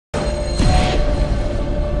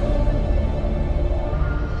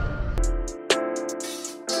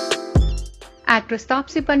Actress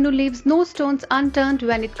Taapsee Pannu leaves no stones unturned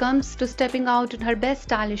when it comes to stepping out in her best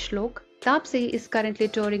stylish look. Taapsee is currently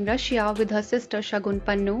touring Russia with her sister Shagun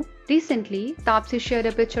Pannu. Recently, Taapsee shared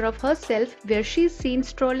a picture of herself where she is seen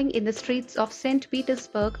strolling in the streets of Saint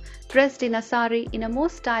Petersburg dressed in a saree in a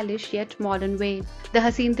most stylish yet modern way. The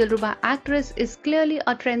Haseen Dilruba actress is clearly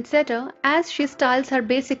a trendsetter as she styles her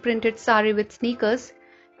basic printed saree with sneakers.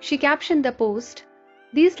 She captioned the post,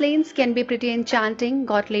 "These lanes can be pretty enchanting,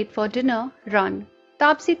 got late for dinner, run."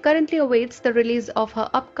 Taapsee currently awaits the release of her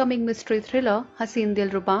upcoming mystery thriller, Haseen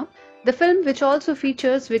Dilruba. The film, which also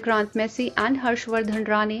features Vikrant Messi and Harshvardhan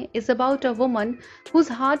Rane, is about a woman whose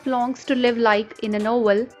heart longs to live like in a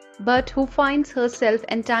novel, but who finds herself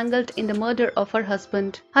entangled in the murder of her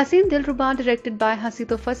husband. Haseen Dilruba, directed by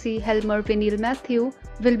Hasito Fasi Helmer Vinyl Matthew,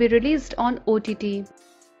 will be released on OTT.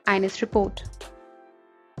 Ines Report.